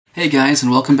Hey guys, and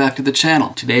welcome back to the channel.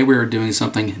 Today we're doing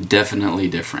something definitely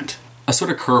different. A sort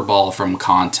of curveball from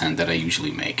content that I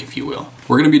usually make, if you will.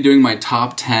 We're going to be doing my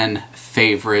top 10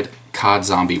 favorite COD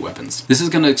Zombie weapons. This is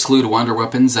going to exclude wonder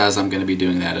weapons, as I'm going to be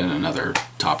doing that in another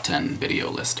top 10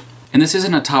 video list. And this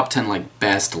isn't a top 10 like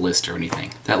best list or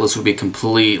anything. That list would be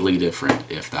completely different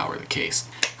if that were the case.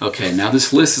 Okay, now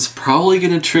this list is probably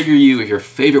going to trigger you if your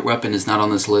favorite weapon is not on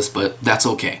this list, but that's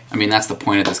okay. I mean, that's the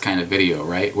point of this kind of video,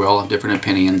 right? We all have different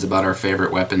opinions about our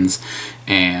favorite weapons,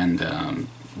 and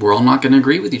we're all not going to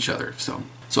agree with each other. So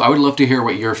I would love to hear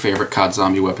what your favorite COD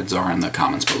Zombie weapons are in the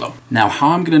comments below. Now, how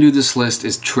I'm going to do this list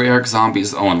is Treyarch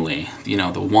Zombies only. You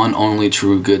know, the one only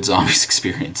true good Zombies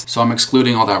experience. So I'm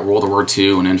excluding all that World War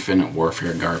II and Infinite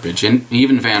Warfare garbage, and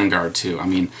even Vanguard too. I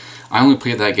mean, I only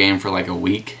played that game for like a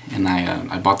week, and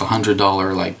I bought the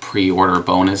 $100 like pre-order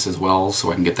bonus as well,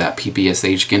 so I can get that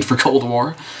PPSH skin for Cold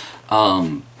War.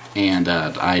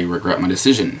 I regret my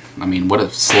decision. I mean, what a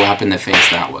slap in the face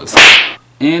that was.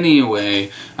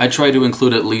 Anyway, I try to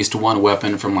include at least one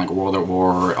weapon from like World at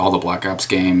War, all the Black Ops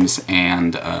games,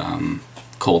 and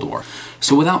Cold War.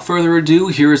 So without further ado,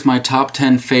 here is my top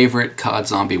 10 favorite COD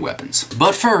Zombie weapons.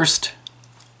 But first,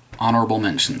 honorable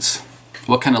mentions.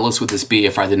 What kind of list would this be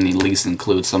if I didn't at least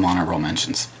include some honorable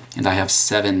mentions? And I have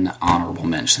 7 honorable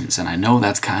mentions, and I know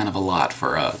that's kind of a lot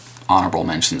for a honorable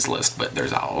mentions list, but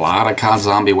there's a lot of COD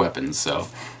Zombie weapons, so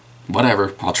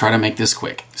whatever, I'll try to make this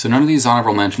quick. So none of these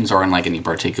honorable mentions are in like any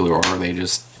particular order, they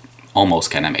just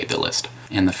almost kind of made the list.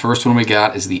 And the first one we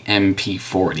got is the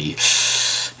MP40.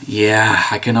 Yeah,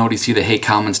 I can already see the hate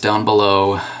comments down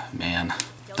below. Man,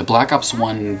 the Black Ops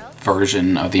 1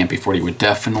 version of the MP40 would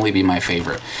definitely be my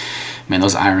favorite. Man,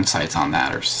 those iron sights on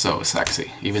that are so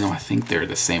sexy. Even though I think they're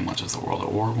the same ones as the World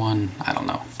at War one. I don't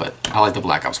know, but I like the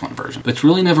Black Ops 1 version. But it's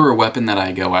really never a weapon that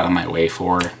I go out of my way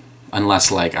for, unless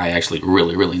like I actually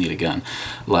really need a gun.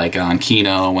 Like on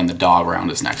Kino when the dog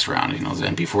round is next round, you know, the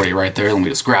MP40 right there, let me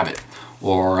just grab it.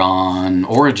 Or on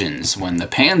Origins when the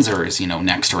Panzer is, you know,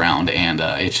 next round and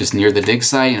it's just near the dig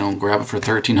site, you know, grab it for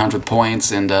 1300 points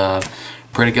and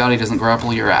pray to God he doesn't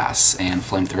grapple your ass and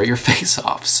flamethrow your face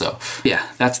off. So yeah,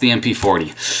 that's the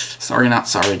MP40. Sorry not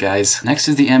sorry, guys. Next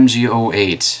is the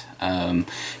MG08.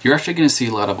 You're actually going to see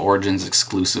a lot of Origins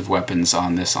exclusive weapons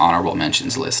on this honorable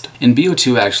mentions list. And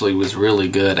BO2 actually was really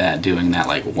good at doing that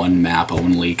like one map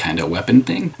only kind of weapon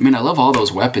thing. I mean, I love all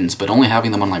those weapons, but only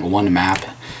having them on like one map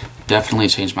definitely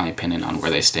changed my opinion on where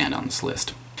they stand on this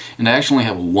list. And I actually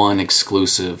have one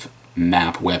exclusive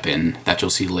map weapon that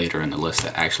you'll see later in the list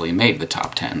that actually made the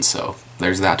top 10, so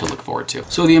there's that to look forward to.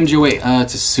 So the MG08,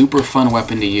 it's a super fun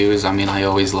weapon to use. I mean, I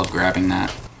always love grabbing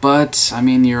that. But, I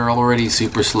mean, you're already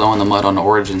super slow in the mud on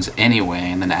Origins anyway,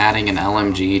 and then adding an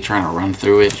LMG, trying to run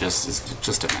through it, it's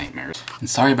just a nightmare. And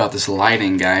sorry about this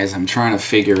lighting, guys. I'm trying to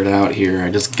figure it out here.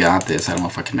 I just got this. I don't know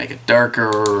if I can make it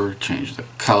darker, change the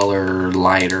color,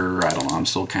 lighter. I don't know. I'm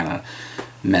still kind of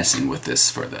messing with this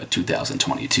for the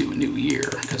 2022 new year,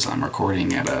 because I'm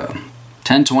recording at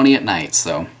 10:20 at night,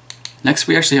 so. Next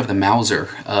we actually have the Mauser.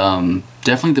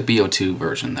 Definitely the BO2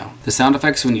 version though. The sound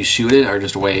effects when you shoot it are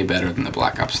just way better than the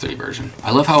Black Ops 3 version.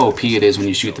 I love how OP it is when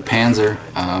you shoot the Panzer.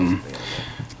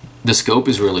 The scope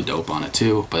is really dope on it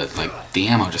too, but like the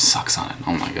ammo just sucks on it.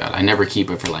 Oh my god, I never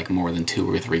keep it for like more than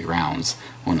 2 or 3 rounds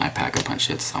when I pack a punch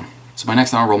it, so. So my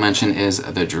next honorable mention is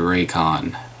the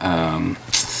Dracon.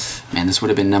 Man, this would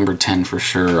have been number 10 for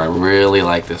sure. I really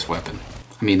like this weapon.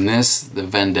 I mean, this, the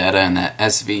Vendetta, and that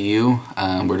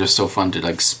SVU were just so fun to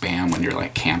like spam when you're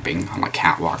like camping on like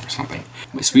catwalk or something.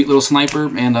 My sweet little sniper,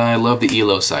 and I love the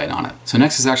ELO sight on it. So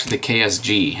next is actually the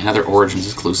KSG, another Origins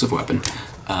exclusive weapon.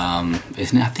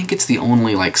 I think it's the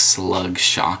only like slug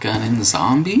shotgun in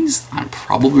Zombies. I'm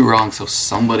probably wrong, so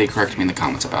somebody correct me in the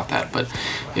comments about that, but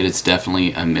it is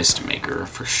definitely a mist maker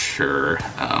for sure.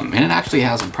 And it actually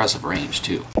has impressive range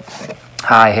too.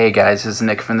 Hi, hey guys, this is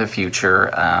Nick from the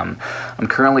future. I'm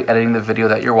currently editing the video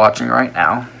that you're watching right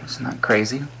now. Isn't that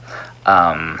crazy?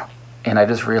 And I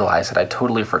just realized that I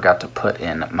totally forgot to put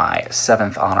in my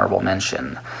 7th honorable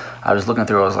mention. I was looking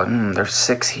through, I was like, there's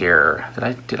 6 here.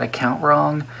 Did I count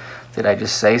wrong? Did I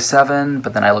just say 7?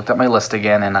 But then I looked at my list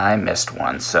again and I missed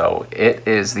one. So it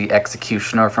is the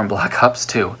Executioner from Black Ops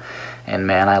 2. And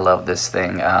man, I love this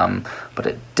thing. But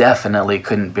it definitely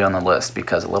couldn't be on the list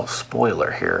because, a little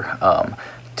spoiler here,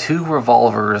 2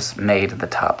 revolvers made the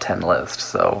top 10 list.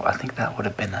 So I think that would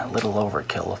have been a little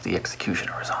overkill if the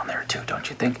Executioner was on there too, don't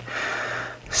you think?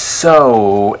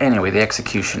 So anyway, the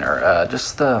Executioner,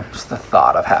 just the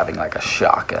thought of having like a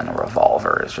shotgun, a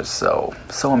revolver is just so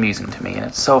amusing to me, and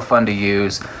it's so fun to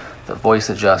use. The voice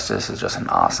of Justice is just an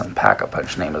awesome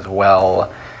pack-a-punch name as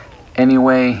well.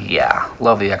 Anyway, yeah,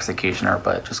 love the Executioner,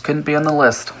 but just couldn't be on the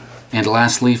list. And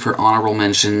lastly, for honorable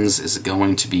mentions, is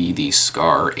going to be the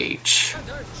Scar H.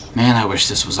 Man, I wish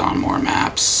this was on more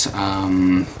maps.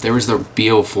 There was the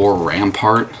BO4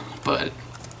 Rampart, but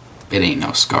it ain't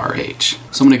no Scar H.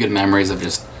 So many good memories of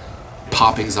just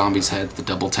popping zombies' heads with the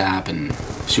double tap and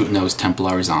shooting those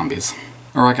Templar zombies.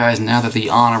 Alright guys, now that the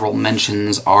honorable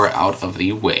mentions are out of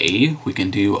the way, we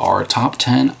can do our top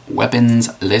 10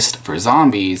 weapons list for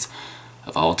zombies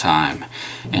of all time.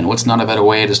 And what's not a better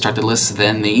way to start the list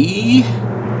than the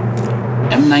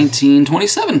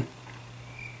M1927?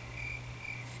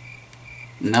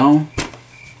 No?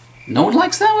 No one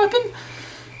likes that weapon?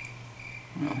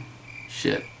 Well,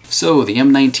 shit. So, the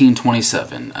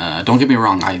M1927. Don't get me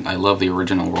wrong, I love the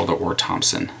original World at War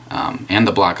Thompson, and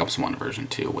the Black Ops 1 version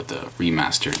too, with the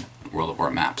remastered World at War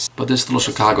maps. But this little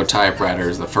Chicago typewriter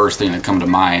is the first thing that comes to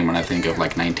mind when I think of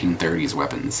like 1930s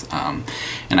weapons.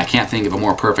 And I can't think of a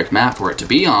more perfect map for it to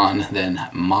be on than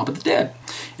Mob of the Dead.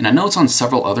 And I know it's on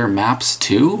several other maps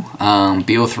too.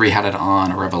 BO3 had it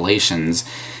on Revelations.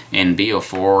 In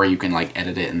BO4, you can like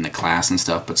edit it in the class and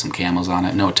stuff, put some camos on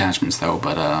it. No attachments though,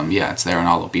 but yeah, it's there on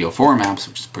all the BO4 maps,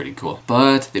 which is pretty cool.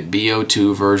 But the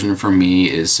BO2 version for me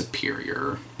is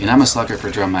superior. And I'm a sucker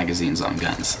for drum magazines on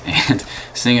guns, and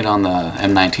seeing it on the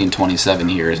M1927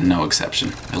 here is no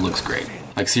exception. It looks great.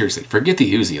 Like seriously, forget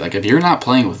the Uzi. Like if you're not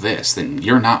playing with this, then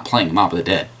you're not playing Mob of the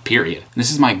Dead, period. This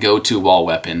is my go-to wall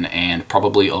weapon, and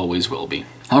probably always will be.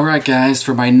 Alright guys,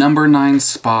 for my number 9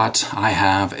 spot, I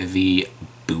have the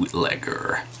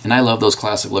Bootlegger. And I love those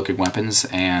classic looking weapons,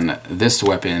 and this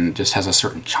weapon just has a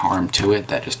certain charm to it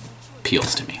that just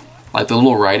appeals to me. Like the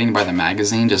little writing by the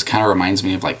magazine just kind of reminds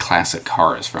me of like classic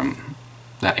cars from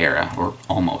that era, or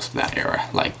almost that era.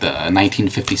 Like the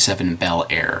 1957 Bel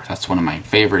Air. That's one of my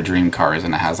favorite dream cars,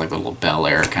 and it has like the little Bel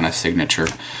Air kind of signature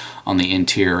on the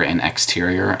interior and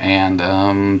exterior.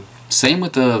 And same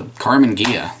with the Carmen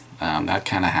Ghia. That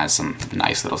kind of has some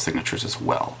nice little signatures as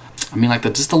well. I mean, like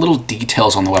just the little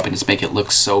details on the weapon just make it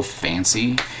look so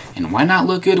fancy. And why not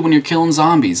look good when you're killing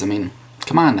zombies? I mean,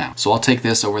 come on now. So I'll take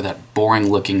this over that boring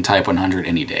looking Type 100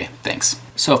 any day. Thanks.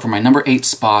 So for my number 8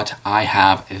 spot, I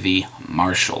have the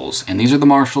Marshalls. And these are the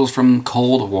Marshalls from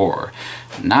Cold War,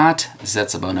 not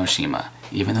Zetsubo no Shima.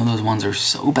 Even though those ones are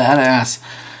so badass,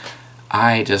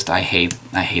 I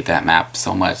hate that map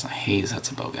so much. I hate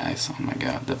Zetsubo, guys. Oh my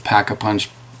god. The Pack-a-Punch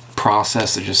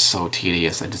process is just so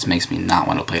tedious. It just makes me not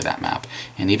want to play that map.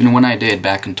 And even when I did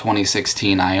back in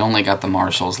 2016, I only got the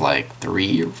Marshalls like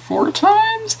 3 or 4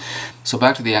 times. So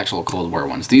back to the actual Cold War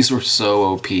ones. These were so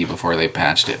OP before they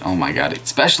patched it. Oh my god,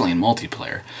 especially in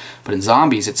multiplayer. But in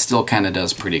zombies, it still kind of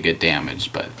does pretty good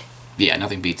damage. But yeah,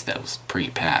 nothing beats those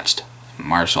pre-patched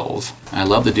Marshalls. I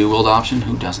love the dual wield option.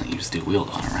 Who doesn't use dual wield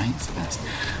on it, right? It's the best.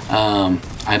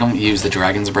 I don't use the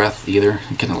Dragon's Breath either.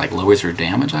 It kind of like lowers your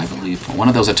damage, I believe. One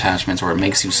of those attachments where it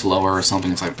makes you slower or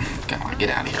something. It's like, come on, get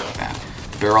out of here with that.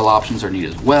 The barrel options are neat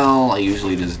as well. I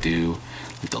usually just do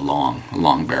the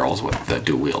long barrels with the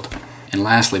dual wield. And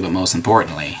lastly, but most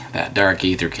importantly, that Dark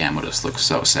Aether camo just looks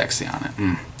so sexy on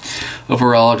it.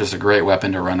 Overall, just a great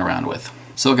weapon to run around with.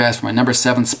 So guys, for my number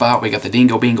 7 spot, we got the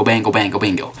Dingo Bingo Bango Bango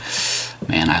Bingo.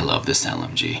 Man, I love this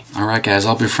LMG. Alright guys,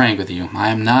 I'll be frank with you. I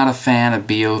am not a fan of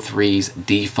BO3's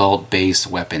default base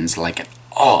weapons like at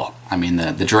all. I mean,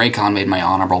 the Dracon made my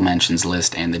honorable mentions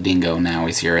list, and the Dingo now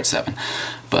is here at 7.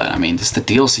 But I mean, just the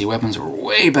DLC weapons were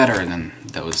way better than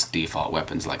those default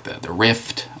weapons like the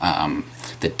Rift,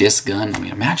 the Disc Gun. I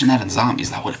mean, imagine that in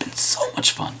zombies. That would have been so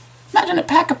much fun. Imagine a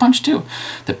Pack-a-Punch too.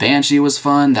 The Banshee was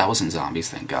fun. That was in zombies,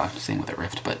 thank God. Same with the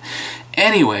Rift. But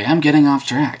anyway, I'm getting off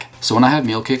track. So when I have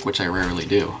meal kick, which I rarely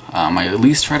do, I at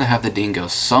least try to have the Dingo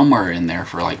somewhere in there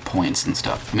for like points and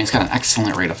stuff. I mean, it's got an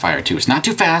excellent rate of fire too. It's not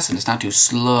too fast and it's not too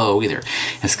slow either.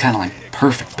 It's kind of like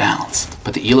perfect balance.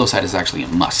 But the Elo sight is actually a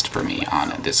must for me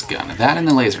on this gun. That and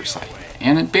the laser sight.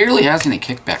 And it barely has any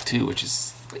kickback too, which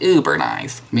is uber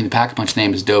nice. I mean, the Pack-a-Punch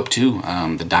name is dope too.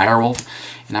 The Direwolf.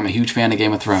 And I'm a huge fan of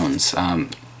Game of Thrones,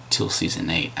 till season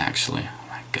 8, actually. Oh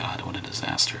my god, what a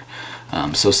disaster.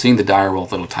 So seeing the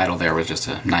Direwolf little title there was just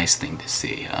a nice thing to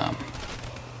see.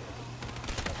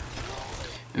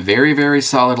 Very, very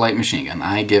solid light machine gun.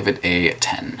 I give it a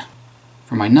 10.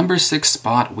 For my number 6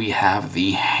 spot, we have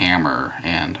the Hammer.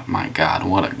 And my god,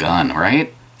 what a gun,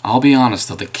 right? I'll be honest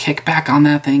though, the kickback on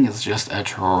that thing is just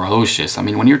atrocious. I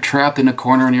mean, when you're trapped in a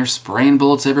corner and you're spraying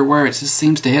bullets everywhere, it just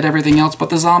seems to hit everything else but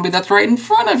the zombie that's right in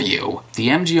front of you. The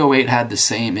MG08 had the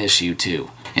same issue too.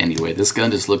 Anyway, this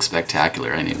gun just looks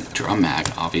spectacular. I mean, drum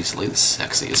mag, obviously the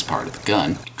sexiest part of the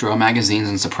gun. Drum magazines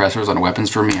and suppressors on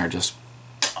weapons for me are just,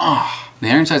 The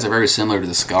iron sights are very similar to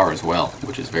the Scar as well,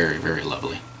 which is very, very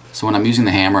lovely. So when I'm using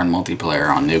the hammer in multiplayer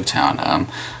on Nuketown,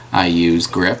 I use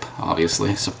grip,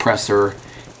 obviously, suppressor,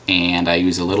 and I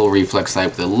use a little reflex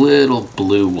sight with a little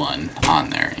blue one on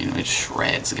there. You know, it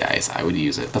shreds, guys. I would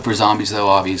use it. But for zombies, though,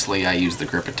 obviously, I use the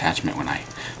grip attachment when I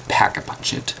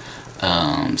pack-a-punch it.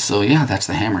 So yeah, that's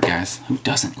the hammer, guys. Who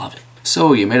doesn't love it?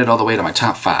 So you made it all the way to my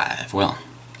top 5. Well,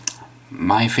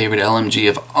 my favorite LMG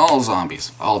of all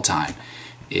zombies, all time,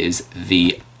 is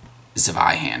the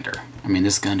Zweihander. I mean,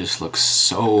 this gun just looks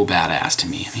so badass to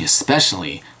me. I mean,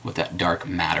 especially with that dark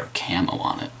matter camo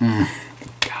on it.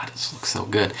 God, this looks so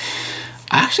good.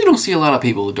 I actually don't see a lot of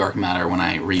people with dark matter when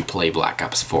I replay Black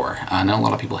Ops 4. I know a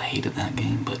lot of people hated that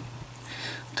game, but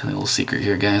I'll tell you a little secret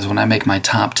here, guys. When I make my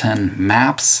top 10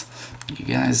 maps, you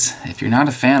guys, if you're not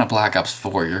a fan of Black Ops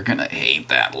 4, you're gonna hate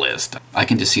that list. I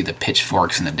can just see the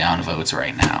pitchforks and the downvotes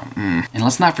right now. And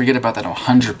let's not forget about that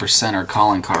 100%er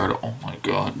calling card. Oh my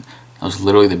god. That was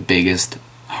literally the biggest,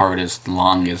 hardest,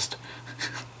 longest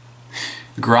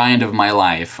grind of my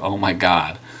life. Oh my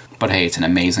god. But hey, it's an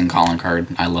amazing calling card.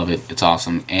 I love it. It's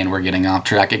awesome. And we're getting off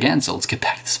track again, so let's get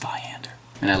back to this Zweihander.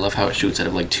 And I love how it shoots out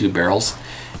of like 2 barrels.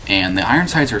 And the iron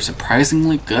sights are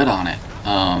surprisingly good on it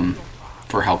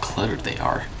for how cluttered they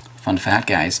are. Fun fact,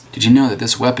 guys, did you know that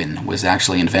this weapon was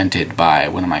actually invented by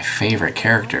one of my favorite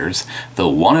characters, the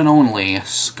one and only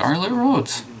Scarlet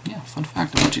Rhodes? Yeah, fun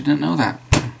fact, I bet you didn't know that.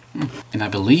 And I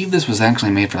believe this was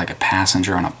actually made for like a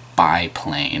passenger on a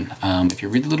biplane. If you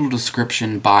read the little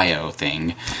description bio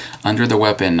thing under the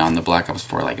weapon on the Black Ops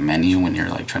 4 like menu when you're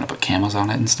like trying to put camos on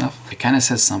it and stuff, it kind of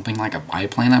says something like a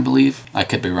biplane, I believe. I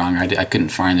could be wrong. I couldn't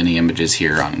find any images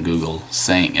here on Google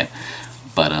saying it,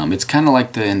 but it's kind of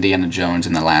like the Indiana Jones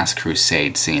in the Last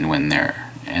Crusade scene when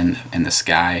they're in the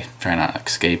sky trying to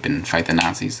escape and fight the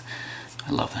Nazis.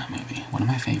 I love that movie. One of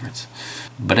my favorites.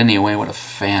 But anyway, what a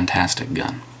fantastic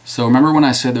gun. So remember when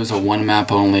I said there was a one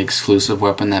map only exclusive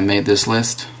weapon that made this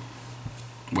list?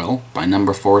 Well, my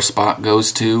number 4 spot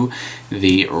goes to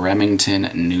the Remington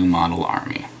New Model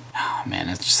Army. Oh man,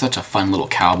 it's just such a fun little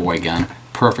cowboy gun.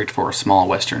 Perfect for a small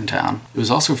western town. It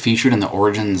was also featured in the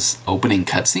Origins opening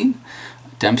cutscene.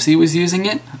 Dempsey was using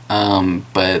it,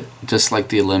 but just like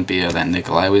the Olympia that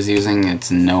Nikolai was using, it's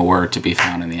nowhere to be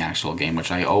found in the actual game,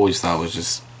 which I always thought was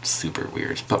just super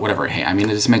weird. But whatever, hey, I mean,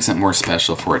 it just makes it more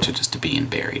special for it to just to be in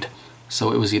buried.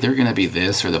 So it was either going to be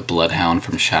this or the Bloodhound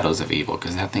from Shadows of Evil,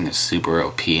 because that thing is super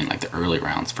OP in like the early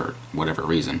rounds for whatever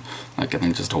reason. Like I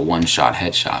think just a one-shot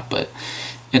headshot, but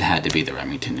it had to be the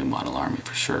Remington New Model Army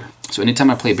for sure. So anytime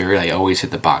I play buried, I always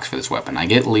hit the box for this weapon. I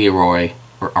get Leroy,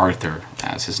 or Arthur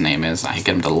as his name is, I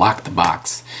get him to lock the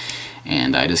box,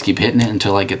 and I just keep hitting it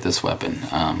until I get this weapon.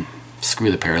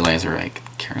 Screw the Paralyzer, I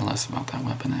could care less about that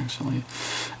weapon actually.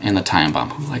 And the Time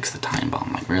Bomb, who likes the Time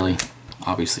Bomb? Like really?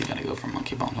 Obviously you gotta go for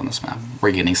Monkey Bombs on this map.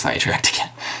 We're getting sidetracked again.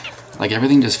 Like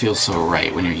everything just feels so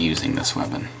right when you're using this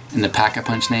weapon. And the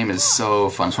Pack-a-Punch name is so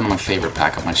fun. It's one of my favorite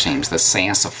Pack-a-Punch names, the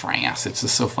Sassafras. It's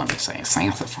just so fun to say,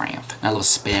 Sassafras. I love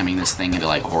spamming this thing into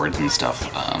like hordes and stuff.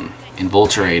 And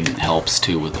Vulture Aid helps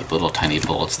too with the little tiny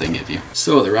bullets they give you.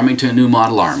 So the Remington New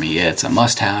Model Army, yeah, it's a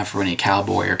must-have for any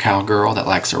cowboy or cowgirl that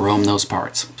likes to roam those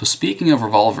parts. So speaking of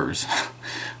revolvers,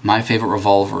 my favorite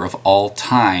revolver of all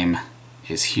time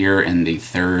is here in the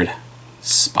 3rd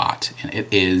spot, and it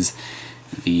is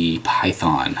the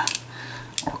Python,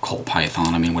 or Colt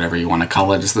Python, I mean whatever you want to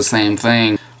call it, it's the same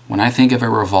thing. When I think of a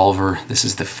revolver, this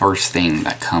is the first thing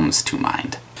that comes to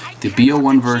mind. The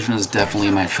BO1 version is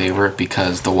definitely my favorite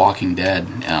because The Walking Dead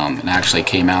it actually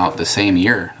came out the same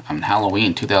year,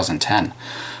 Halloween 2010.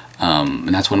 And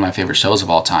that's one of my favorite shows of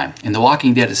all time. And The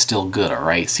Walking Dead is still good,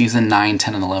 alright? Season 9,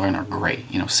 10, and 11 are great.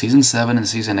 You know, Season 7 and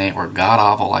Season 8 were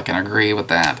god-awful, I can agree with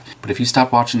that. But if you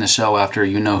stop watching the show after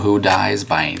You Know Who dies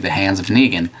by the hands of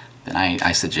Negan, then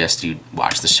I suggest you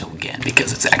watch the show again,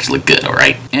 because it's actually good,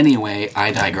 alright? Anyway,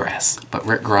 I digress. But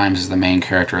Rick Grimes is the main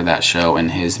character of that show,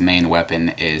 and his main weapon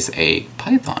is a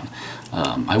Python.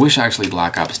 I wish actually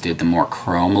Black Ops did the more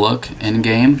chrome look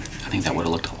in-game. I think that would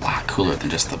have looked a lot cooler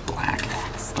than just the black.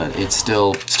 But it's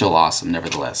still awesome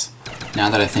nevertheless. Now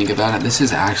that I think about it, this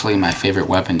is actually my favorite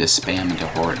weapon to spam into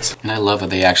hordes. And I love that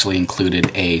they actually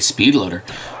included a speed loader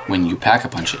when you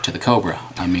pack-a-punch it to the Cobra.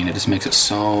 I mean, it just makes it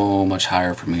so much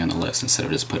higher for me on the list instead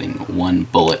of just putting one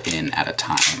bullet in at a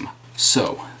time.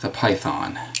 So, the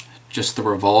Python. Just the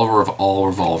revolver of all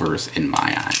revolvers in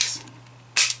my eyes.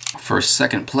 For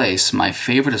second place, my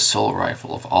favorite assault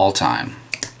rifle of all time.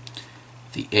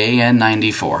 The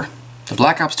AN-94. The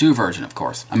Black Ops 2 version, of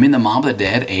course. I mean, the Mob of the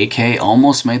Dead AK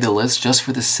almost made the list just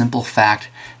for the simple fact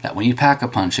that when you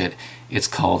pack-a-punch it, it's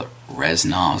called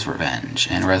Reznov's Revenge.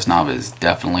 And Reznov is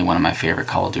definitely one of my favorite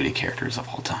Call of Duty characters of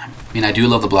all time. I mean, I do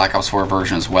love the Black Ops 4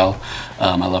 version as well.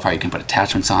 I love how you can put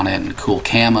attachments on it and cool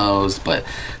camos, but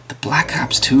the Black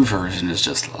Ops 2 version is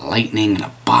just lightning in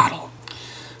a bottle.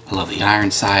 I love the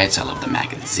iron sights, I love the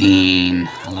magazine,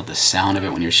 I love the sound of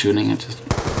it when you're shooting it. Just,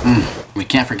 We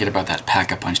can't forget about that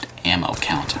pack-a-punched ammo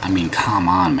count. I mean, come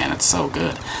on, man, it's so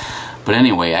good. But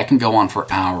anyway, I can go on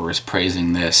for hours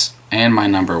praising this and my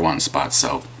 #1 spot,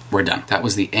 so we're done. That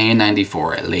was the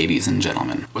A94, ladies and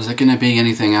gentlemen. Was it gonna be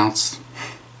anything else?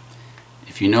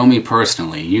 If you know me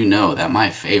personally, you know that my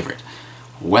favorite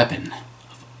weapon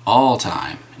of all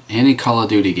time, any Call of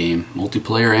Duty game,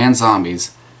 multiplayer and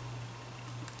zombies,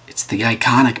 it's the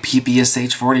iconic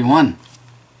PPSH-41.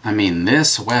 I mean,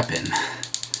 this weapon,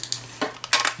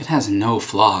 it has no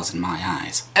flaws in my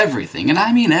eyes. Everything, and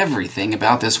I mean everything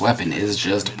about this weapon is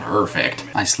just perfect.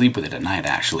 I sleep with it at night,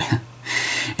 actually.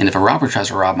 And if a robber tries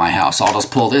to rob my house, I'll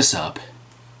just pull this up,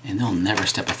 and they'll never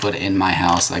step a foot in my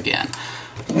house again.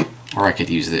 Or I could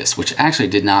use this, which actually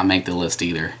did not make the list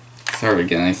either. Sorry,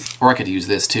 guys. Or I could use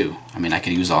this too. I mean, I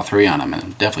could use all three on them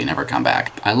and definitely never come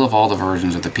back. I love all the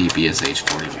versions of the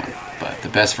PPSH-41, but the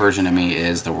best version to me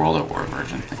is the World at War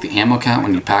version. Like the ammo count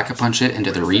when you pack-a-punch it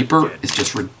into the Reaper is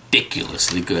just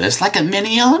ridiculously good. It's like a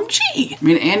mini LMG. I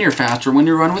mean, and you're faster when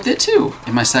you run with it too.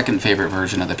 And my second favorite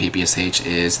version of the PPSH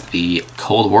is the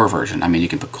Cold War version. I mean, you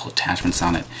can put cool attachments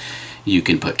on it. You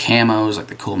can put camos, like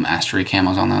the cool Mastery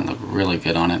camos on that, look really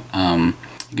good on it.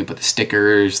 You can put the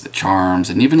stickers, the charms,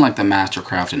 and even like the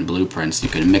Mastercraft and blueprints. You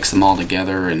can mix them all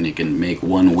together and you can make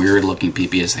one weird looking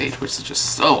PPSH, which is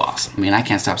just so awesome. I mean, I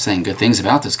can't stop saying good things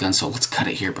about this gun, so let's cut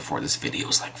it here before this video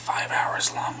is like 5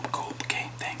 hours long. Cool,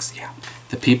 okay, thanks, yeah.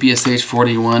 The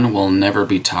PPSH-41 will never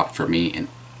be topped for me in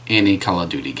any Call of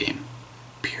Duty game,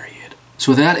 period.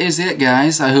 So that is it,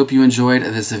 guys. I hope you enjoyed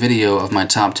this video of my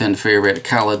top 10 favorite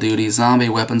Call of Duty zombie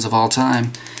weapons of all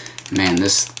time. Man,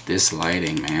 this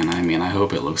lighting, man, I mean, I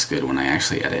hope it looks good when I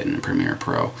actually edit in Premiere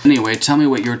Pro. Anyway, tell me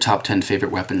what your top 10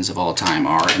 favorite weapons of all time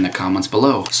are in the comments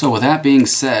below. So with that being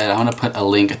said, I'm going to put a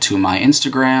link to my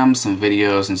Instagram, some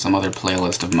videos, and some other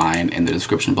playlist of mine in the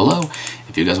description below.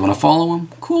 If you guys want to follow them,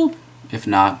 cool. If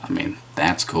not, I mean,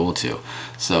 that's cool too.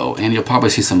 So, and you'll probably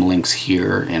see some links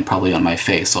here and probably on my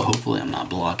face, so hopefully I'm not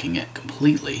blocking it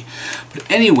completely. But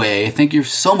anyway, thank you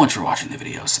so much for watching the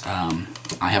videos.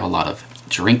 I have a lot of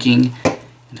drinking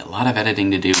and a lot of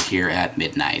editing to do here at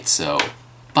midnight, so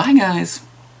bye guys!